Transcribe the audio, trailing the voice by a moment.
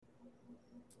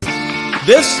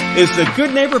This is the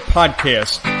Good Neighbor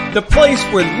Podcast, the place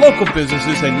where local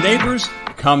businesses and neighbors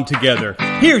come together.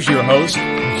 Here's your host,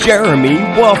 Jeremy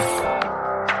Wolf.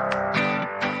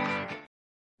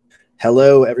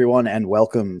 Hello, everyone, and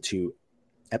welcome to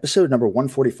episode number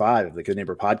 145 of the Good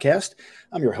Neighbor Podcast.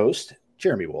 I'm your host,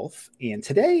 Jeremy Wolf, and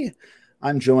today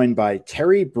I'm joined by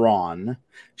Terri Braun.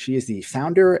 She is the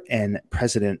founder and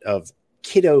president of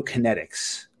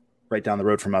Kidokinetics, right down the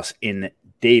road from us in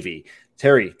Davie.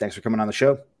 Terri, thanks for coming on the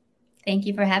show. Thank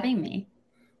you for having me.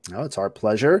 Oh, it's our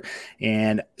pleasure.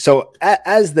 And so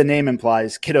as the name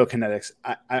implies, Kidokinetics,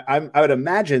 I would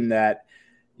imagine that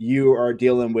you are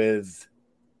dealing with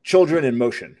children in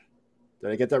motion. Did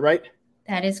I get that right?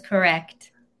 That is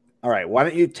correct. All right. Why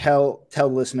don't you tell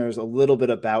listeners a little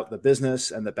bit about the business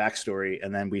and the backstory,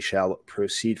 and then we shall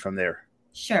proceed from there.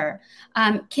 Sure.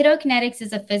 Kidokinetics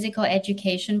is a physical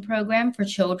education program for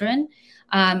children.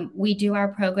 We do our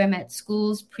program at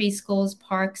schools, preschools,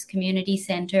 parks, community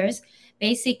centers.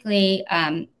 Basically,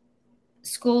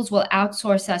 schools will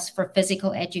outsource us for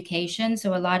physical education.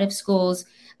 So a lot of schools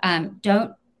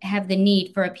don't have the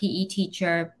need for a PE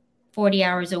teacher 40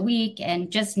 hours a week and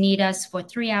just need us for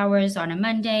 3 hours on a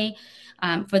Monday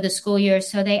for the school year.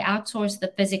 So they outsource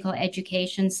the physical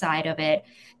education side of it.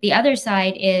 The other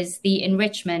side is the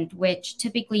enrichment, which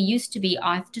typically used to be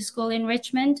after-school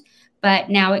enrichment, but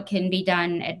now it can be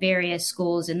done at various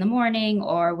schools in the morning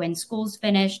or when school's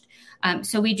finished.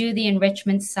 So we do the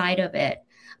enrichment side of it.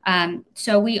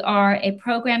 So we are a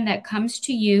program that comes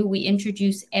to you. We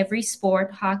introduce every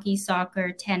sport: hockey,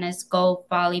 soccer, tennis, golf,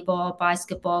 volleyball,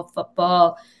 basketball,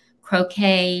 football,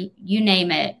 croquet, you name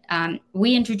it.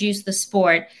 We introduce the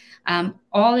sport,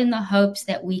 all in the hopes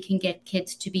that we can get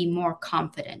kids to be more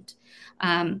confident.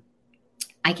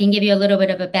 I can give you a little bit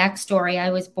of a backstory.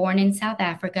 I was born in South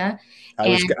Africa.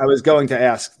 I was going to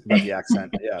ask about the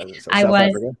accent. Yeah,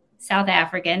 South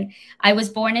African. I was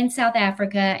born in South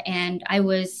Africa, and I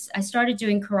started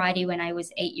doing karate when I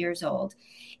was 8 years old.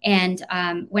 And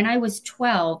when I was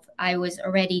 12, I was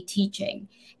already teaching.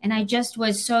 And I just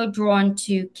was so drawn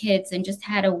to kids and just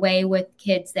had a way with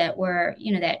kids that were,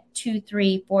 that 2,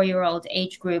 3, 4-year-old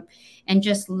age group, and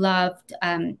just loved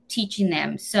teaching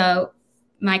them. So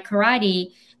my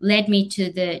karate led me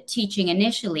to the teaching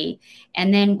initially.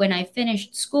 And then when I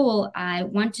finished school, I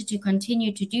wanted to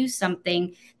continue to do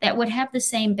something that would have the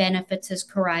same benefits as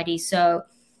karate. So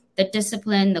the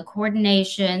discipline, the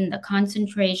coordination, the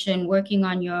concentration, working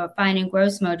on your fine and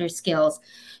gross motor skills.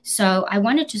 So I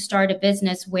wanted to start a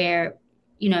business where,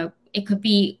 it could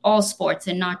be all sports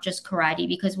and not just karate,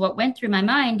 because what went through my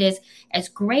mind is, as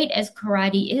great as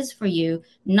karate is for you,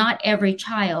 not every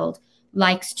child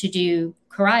likes to do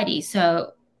karate.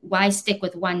 So why stick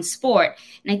with one sport?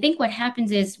 And I think what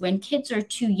happens is when kids are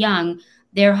too young,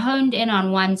 they're honed in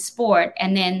on one sport,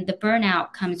 and then the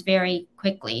burnout comes very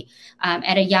quickly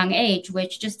at a young age,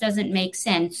 which just doesn't make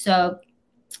sense. So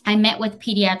I met with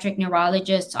pediatric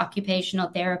neurologists, occupational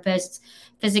therapists,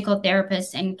 physical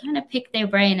therapists, and kind of picked their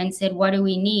brain and said, what do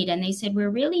we need? And they said, we're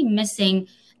really missing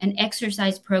an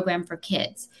exercise program for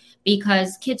kids,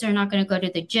 because kids are not going to go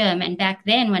to the gym. And back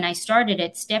then when I started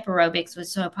it, step aerobics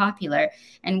was so popular,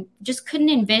 and just couldn't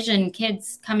envision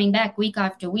kids coming back week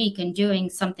after week and doing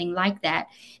something like that.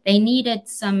 They needed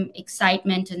some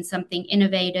excitement and something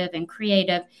innovative and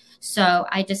creative. So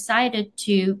I decided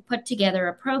to put together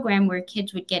a program where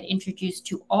kids would get introduced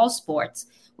to all sports,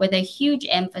 with a huge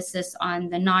emphasis on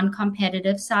the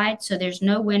non-competitive side. So there's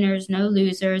no winners, no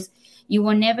losers. You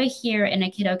will never hear in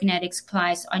a Kidokinetics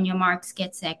class, on your marks,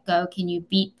 get set, go, can you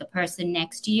beat the person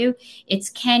next to you? It's,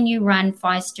 can you run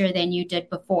faster than you did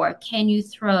before? Can you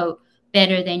throw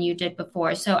better than you did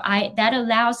before? So that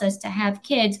allows us to have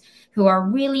kids who are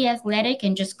really athletic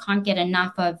and just can't get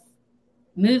enough of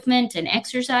movement and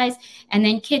exercise, and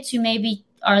then kids who maybe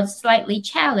are slightly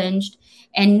challenged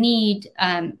and need,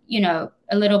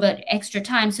 a little bit extra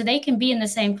time, so they can be in the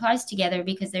same class together,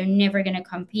 because they're never going to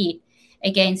compete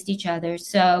against each other.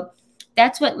 So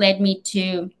that's what led me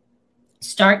to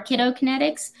start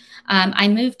Kidokinetics. I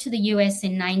moved to the US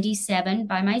in 97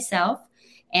 by myself,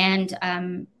 and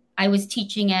I was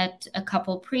teaching at a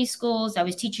couple preschools. I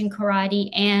was teaching karate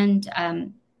and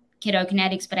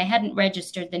Kidokinetics, but I hadn't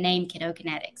registered the name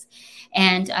Kidokinetics.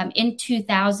 And in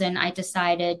 2000, I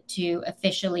decided to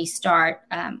officially start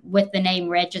with the name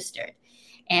registered.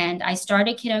 And I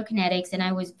started Kidokinetics, and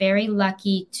I was very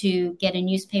lucky to get a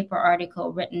newspaper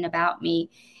article written about me.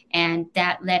 And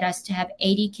that led us to have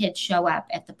 80 kids show up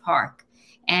at the park.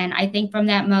 And I think from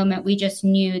that moment, we just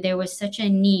knew there was such a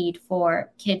need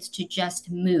for kids to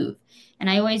just move. And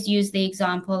I always use the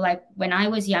example, like when I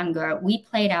was younger, we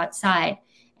played outside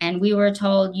and we were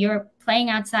told, you're playing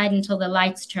outside until the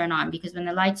lights turn on, because when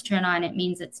the lights turn on, it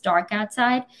means it's dark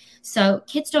outside. So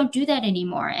kids don't do that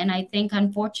anymore. And I think,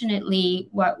 unfortunately,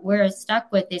 what we're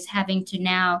stuck with is having to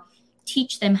now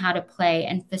teach them how to play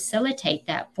and facilitate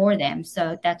that for them.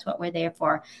 So that's what we're there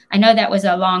for. I know that was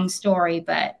a long story,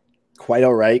 but quite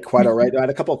all right. Quite all right. I had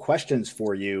a couple of questions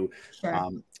for you. Sure.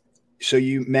 So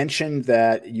you mentioned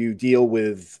that you deal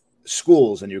with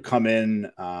schools and you come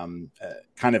in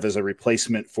kind of as a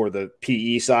replacement for the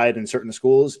PE side in certain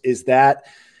schools. Is that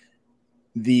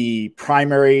the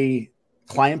primary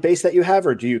client base that you have,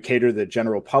 or do you cater to the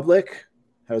general public?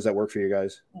 How does that work for you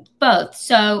guys? Both.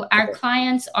 So our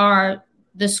clients are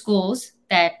the schools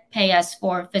that pay us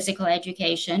for physical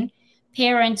education,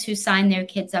 parents who sign their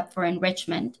kids up for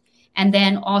enrichment, and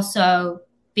then also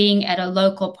being at a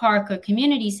local park or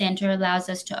community center allows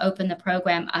us to open the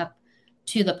program up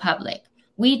to the public.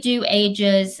 We do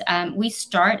ages, we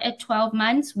start at 12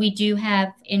 months. We do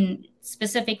have,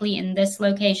 specifically in this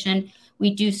location,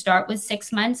 we do start with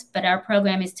 6 months, but our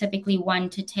program is typically 1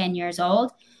 to 10 years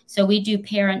old. So we do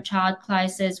parent-child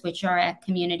classes, which are at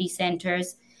community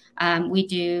centers. We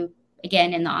do,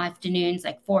 again, in the afternoons,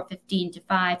 like 4:15 to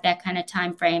 5, that kind of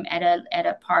time frame at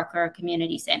a park or a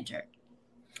community center.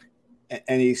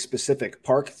 Any specific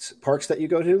parks that you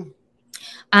go to?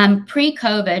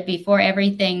 Pre-COVID, before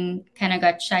everything kind of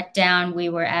got shut down, we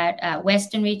were at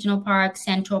Western Regional Park,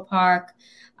 Central Park,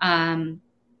 a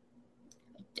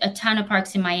ton of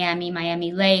parks in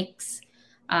Miami Lakes.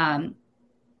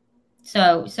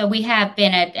 So we have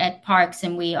been at parks,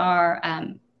 and we are,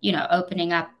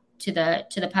 opening up to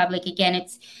the public again.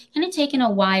 It's kind of taken a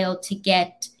while to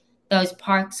get those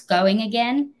parks going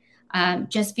again.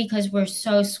 Just because we're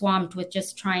so swamped with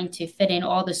just trying to fit in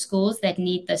all the schools that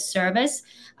need the service.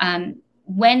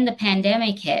 When the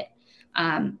pandemic hit,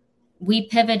 we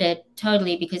pivoted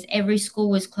totally because every school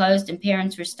was closed and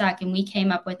parents were stuck. And we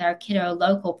came up with our Kiddo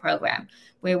Local program,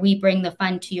 where we bring the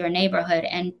fun to your neighborhood.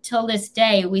 And till this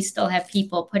day, we still have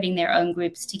people putting their own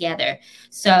groups together.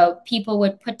 So people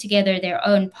would put together their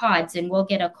own pods, and we'll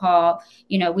get a call,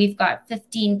 we've got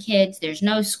 15 kids, there's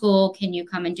no school, can you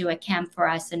come and do a camp for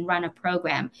us and run a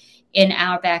program in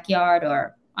our backyard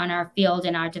or on our field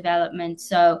in our development?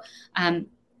 So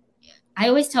I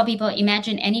always tell people,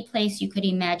 imagine any place you could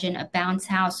imagine a bounce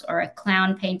house or a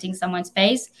clown painting someone's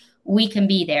face. We can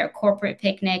be there. Corporate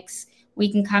picnics, we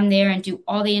can come there and do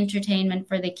all the entertainment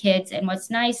for the kids. And what's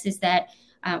nice is that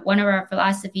one of our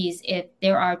philosophies, if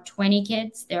there are 20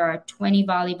 kids, there are 20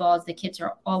 volleyballs. The kids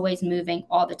are always moving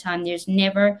all the time. There's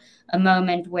never a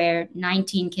moment where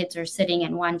 19 kids are sitting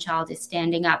and one child is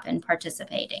standing up and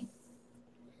participating.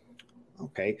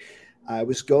 Okay. I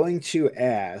was going to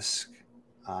ask,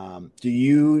 do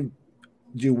you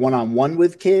do one-on-one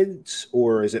with kids,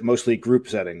 or is it mostly group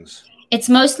settings? It's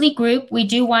mostly group. We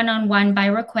do one-on-one by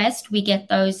request. We get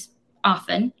those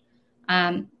often.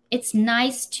 It's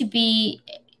nice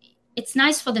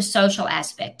for the social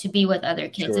aspect to be with other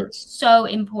kids. Sure. It's so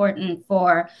important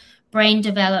for brain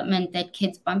development that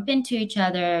kids bump into each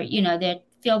other. They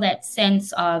feel that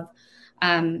sense of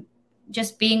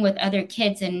just being with other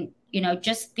kids, and,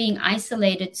 just being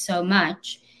isolated so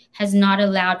much has not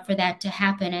allowed for that to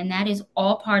happen. And that is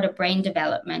all part of brain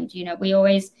development.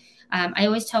 I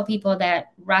always tell people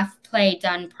that rough play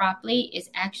done properly is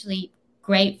actually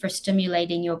great for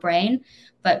stimulating your brain,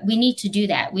 but we need to do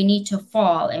that. We need to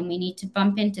fall and we need to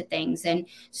bump into things. And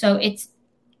so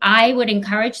I would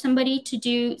encourage somebody to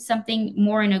do something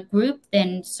more in a group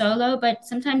than solo, but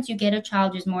sometimes you get a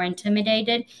child who's more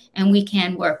intimidated, and we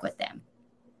can work with them.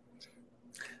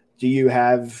 Do you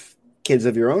have kids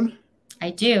of your own? I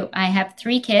do. I have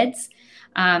 3 kids.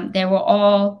 They were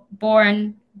all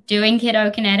born doing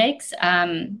Kidokinetics.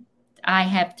 I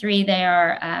have 3. They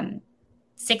are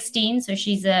 16, so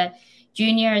she's a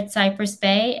junior at Cypress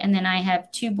Bay. And then I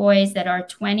have 2 boys that are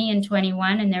 20 and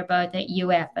 21, and they're both at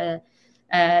UF,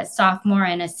 a sophomore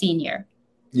and a senior.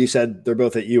 You said they're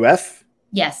both at UF?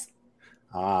 Yes.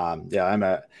 Yeah, I'm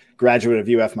a graduate of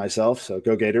UF myself, so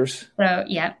go Gators. So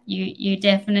yeah, you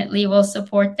definitely will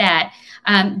support that.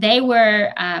 They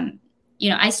were,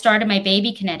 I started my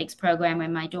baby kinetics program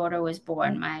when my daughter was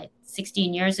born,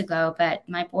 16 years ago, but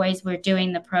my boys were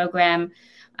doing the program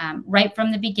right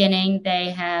from the beginning. They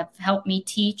have helped me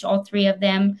teach, all 3 of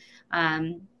them.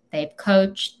 They've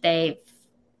coached. They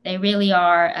really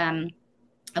are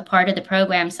a part of the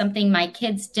program. Something my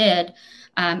kids did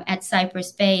at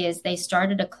Cypress Bay is they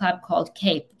started a club called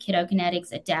CAPE,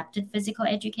 Kidokinetics Adapted Physical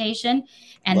Education,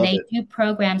 and Love they it. Do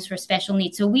programs for special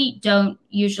needs. So we don't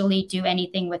usually do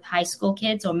anything with high school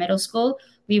kids or middle school.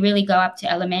 We really go up to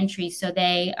elementary. So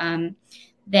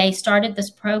they started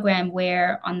this program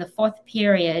where on the 4th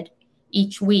period,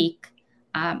 each week.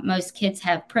 Most kids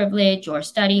have privilege or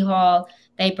study hall.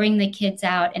 They bring the kids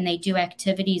out and they do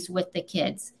activities with the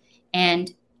kids.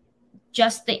 And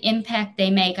just the impact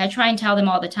they make. I try and tell them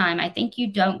all the time, I think you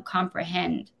don't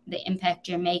comprehend the impact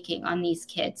you're making on these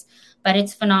kids, but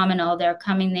it's phenomenal. They're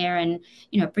coming there and,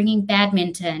 bringing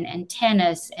badminton and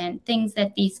tennis and things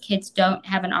that these kids don't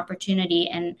have an opportunity.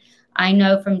 And I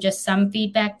know from just some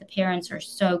feedback, the parents are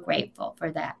so grateful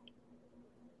for that.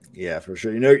 Yeah, for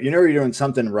sure. You're doing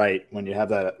something right when you have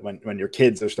that, when your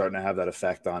kids are starting to have that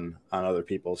effect on other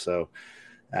people. So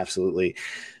absolutely.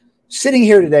 Sitting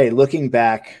here today, looking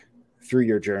back through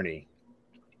your journey,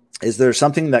 is there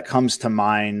something that comes to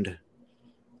mind,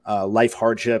 life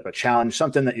hardship, a challenge,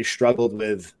 something that you struggled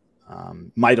with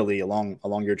mightily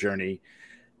along your journey,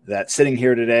 that sitting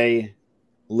here today,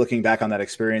 looking back on that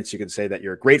experience, you could say that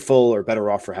you're grateful or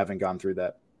better off for having gone through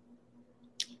that?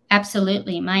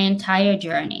 Absolutely. My entire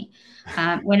journey.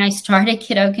 When I started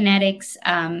Kidokinetics,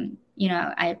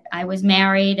 I was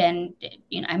married and,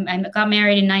 I got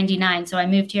married in 99. So I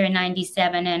moved here in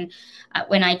 97. And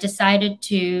when I decided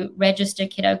to register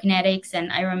Kidokinetics,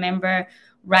 and I remember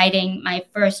writing my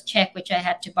first check, which I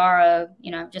had to borrow,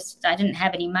 I didn't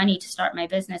have any money to start my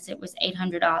business. It was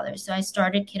 $800. So I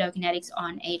started Kidokinetics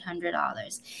on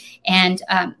 $800. And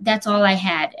that's all I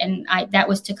had. And that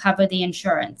was to cover the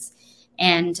insurance.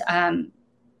 And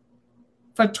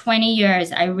for 20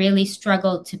 years, I really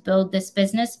struggled to build this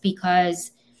business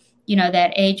because,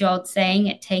 that age-old saying,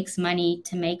 it takes money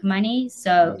to make money.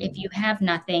 So if you have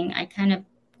nothing, I kind of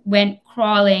went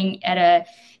crawling at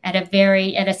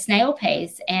a snail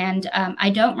pace. And I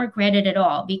don't regret it at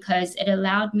all, because it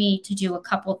allowed me to do a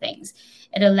couple things.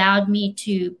 It allowed me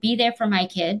to be there for my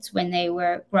kids when they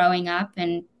were growing up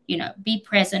and be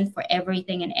present for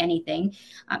everything and anything,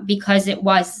 because it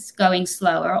was going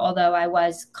slower. Although I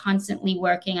was constantly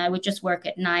working, I would just work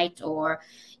at night, or,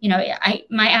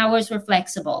 my hours were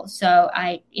flexible. So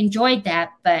I enjoyed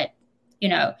that. But,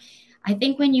 I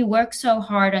think when you work so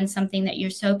hard on something that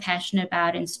you're so passionate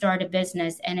about and start a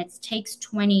business, and it takes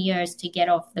 20 years to get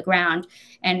off the ground,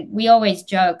 and we always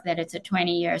joke that it's a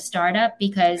 20-year startup,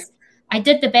 because I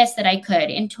did the best that I could.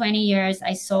 In 20 years,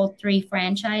 I sold 3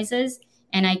 franchises.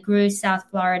 And I grew South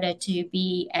Florida to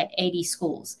be at 80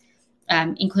 schools,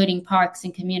 including parks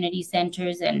and community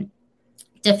centers and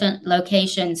different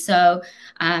locations. So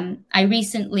I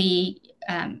recently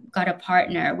got a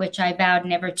partner, which I vowed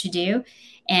never to do.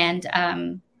 And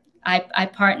I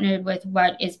partnered with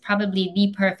what is probably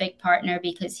the perfect partner,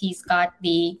 because he's got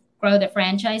the grow the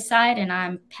franchise side, and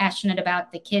I'm passionate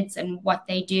about the kids and what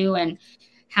they do and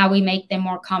how we make them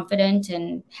more confident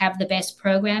and have the best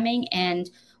programming. And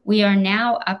we are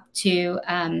now up to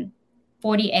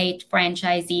 48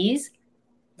 franchisees.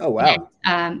 Oh, wow.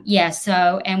 And,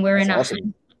 and we're That's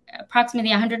in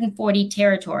approximately 140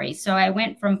 territories. So I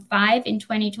went from 5 in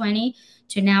 2020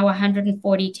 to now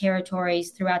 140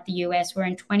 territories throughout the U.S. We're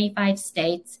in 25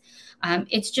 states.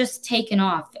 It's just taken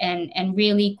off and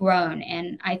really grown.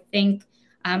 And I think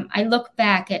I look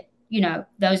back at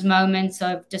those moments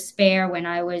of despair when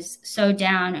I was so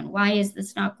down and why is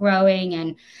this not growing?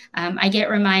 And I get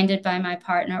reminded by my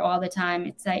partner all the time.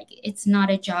 It's like, it's not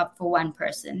a job for one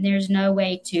person. There's no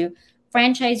way to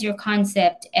franchise your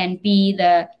concept and be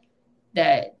the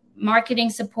marketing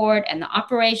support and the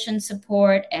operation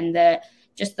support and the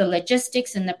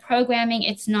logistics and the programming.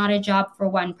 It's not a job for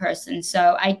one person.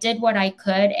 So I did what I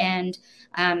could. And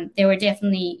there were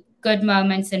definitely good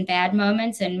moments and bad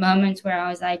moments, and moments where I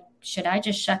was like, should I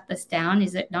just shut this down?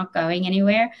 Is it not going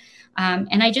anywhere?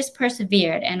 And I just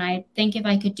persevered. And I think if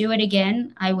I could do it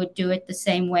again, I would do it the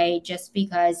same way, just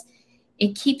because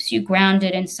it keeps you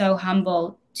grounded and so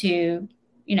humble to,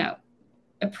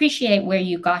 appreciate where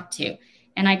you got to.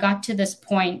 And I got to this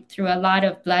point through a lot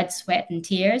of blood, sweat, and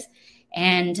tears,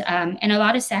 and a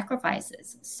lot of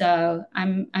sacrifices. So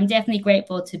I'm definitely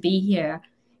grateful to be here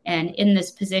and in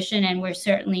this position. And we're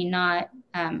certainly not,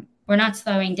 we're not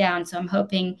slowing down. So I'm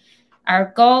hoping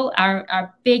our goal,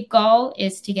 our big goal,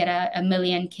 is to get a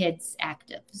million kids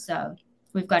active. So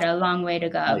we've got a long way to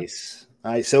go. Nice.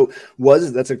 So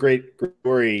that's a great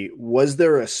story. Was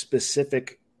there a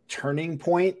specific turning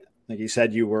point? Like you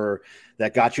said,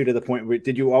 that got you to the point where,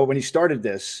 when you started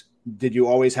this, did you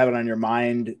always have it on your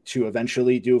mind to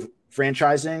eventually do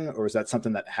franchising, or was that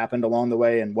something that happened along the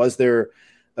way? And was there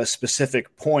a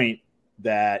specific point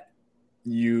that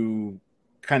you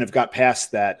kind of got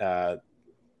past that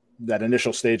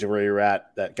initial stage of where you're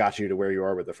at that got you to where you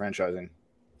are with the franchising?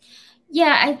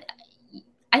 Yeah,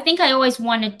 I think I always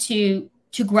wanted to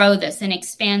grow this and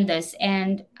expand this.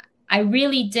 And I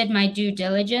really did my due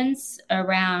diligence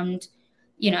around,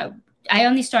 I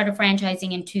only started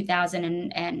franchising in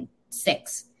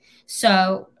 2006.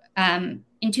 So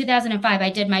in 2005, I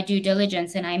did my due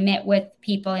diligence and I met with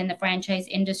people in the franchise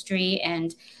industry.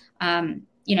 And,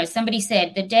 somebody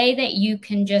said the day that you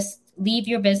can just leave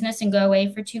your business and go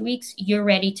away for 2 weeks, you're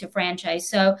ready to franchise.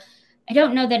 So I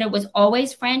don't know that it was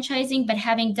always franchising, but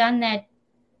having done that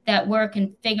work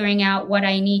and figuring out what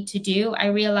I need to do, I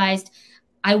realized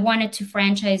I wanted to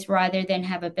franchise rather than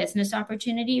have a business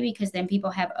opportunity, because then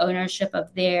people have ownership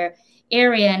of their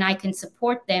area and I can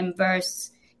support them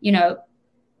versus,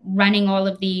 running all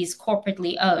of these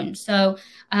corporately owned. So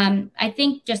I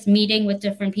think just meeting with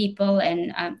different people,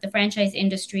 and the franchise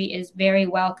industry is very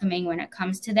welcoming when it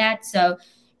comes to that. So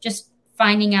just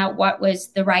finding out what was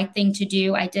the right thing to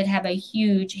do. I did have a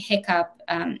huge hiccup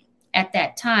at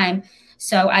that time.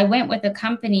 So I went with a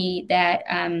company that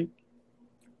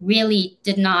really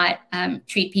did not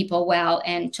treat people well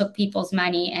and took people's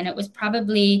money. And it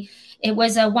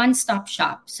was a one-stop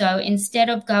shop. So instead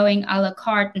of going a la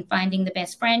carte and finding the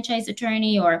best franchise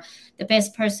attorney or the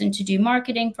best person to do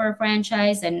marketing for a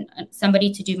franchise and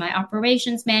somebody to do my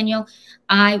operations manual,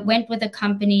 I went with a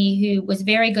company who was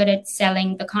very good at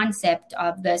selling the concept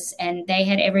of this, and they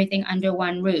had everything under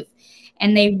one roof.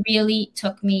 And they really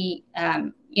took me,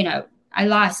 I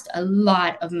lost a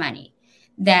lot of money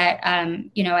that,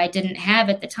 I didn't have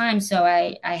at the time. So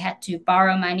I had to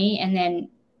borrow money and then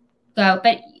go.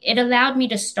 But it allowed me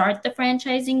to start the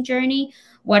franchising journey.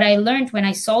 What I learned when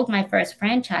I sold my first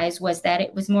franchise was that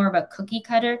it was more of a cookie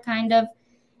cutter kind of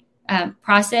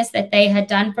process that they had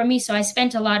done for me. So I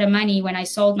spent a lot of money when I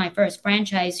sold my first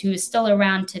franchise, who is still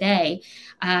around today,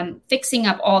 fixing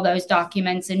up all those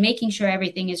documents and making sure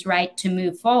everything is right to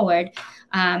move forward.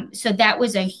 So that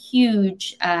was a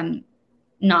huge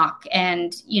knock.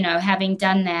 And, having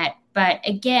done that, but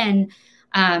again,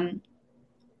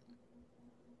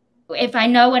 if I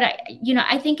know what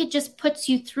I think it just puts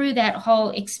you through that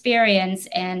whole experience,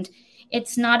 and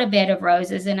it's not a bed of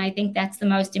roses. And I think that's the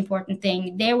most important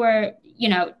thing. There were,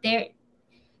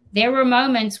 there were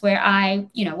moments where I,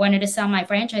 wanted to sell my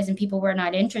franchise and people were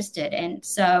not interested. And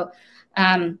so,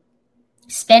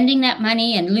 spending that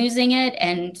money and losing it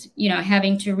and,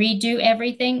 having to redo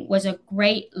everything was a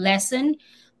great lesson.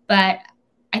 But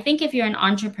I think if you're an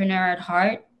entrepreneur at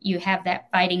heart, you have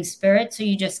that fighting spirit. So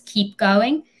you just keep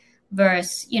going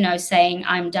versus, saying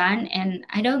I'm done. And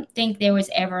I don't think there was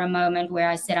ever a moment where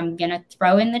I said, I'm going to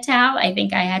throw in the towel. I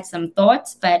think I had some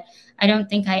thoughts, but I don't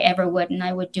think I ever would. And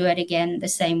I would do it again the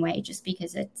same way, just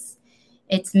because it's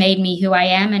made me who I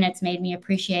am, and it's made me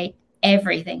appreciate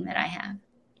everything that I have.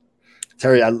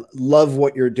 Terri, I love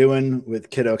what you're doing with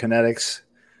Kidokinetics.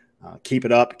 Keep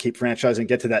it up, keep franchising,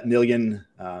 get to that million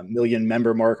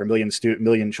member mark or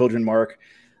million children mark.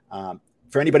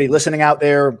 For anybody listening out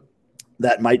there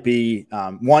that might be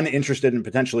one, interested in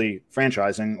potentially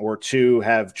franchising, or two,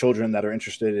 have children that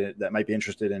might be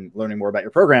interested in learning more about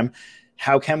your program,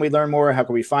 how can we learn more? How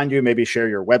can we find you? Maybe share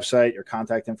your website, your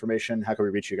contact information. How can we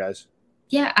reach you guys?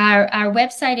 Yeah, our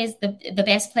website is the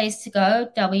best place to go,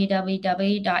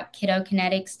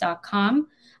 www.kidokinetics.com.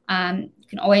 You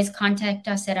can always contact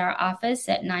us at our office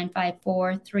at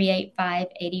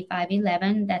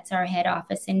 954-385-8511. That's our head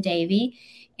office in Davie.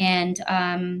 And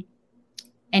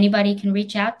anybody can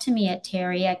reach out to me at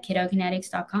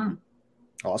Terri@kidokinetics.com.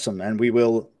 Awesome. And we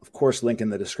will, of course, link in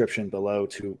the description below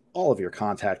to all of your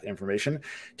contact information.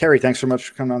 Terri, thanks so much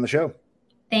for coming on the show.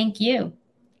 Thank you.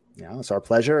 Yeah, it's our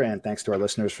pleasure. And thanks to our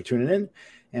listeners for tuning in.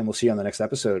 And we'll see you on the next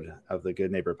episode of the Good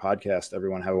Neighbor Podcast.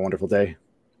 Everyone have a wonderful day.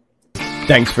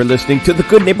 Thanks for listening to the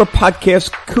Good Neighbor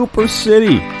Podcast, Cooper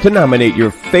City. To nominate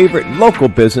your favorite local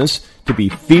business to be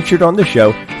featured on the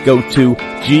show, go to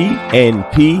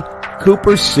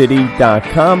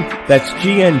gnpcoopercity.com. That's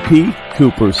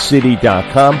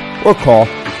gnpcoopercity.com, or call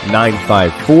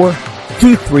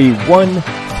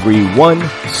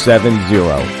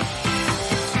 954-231-3170.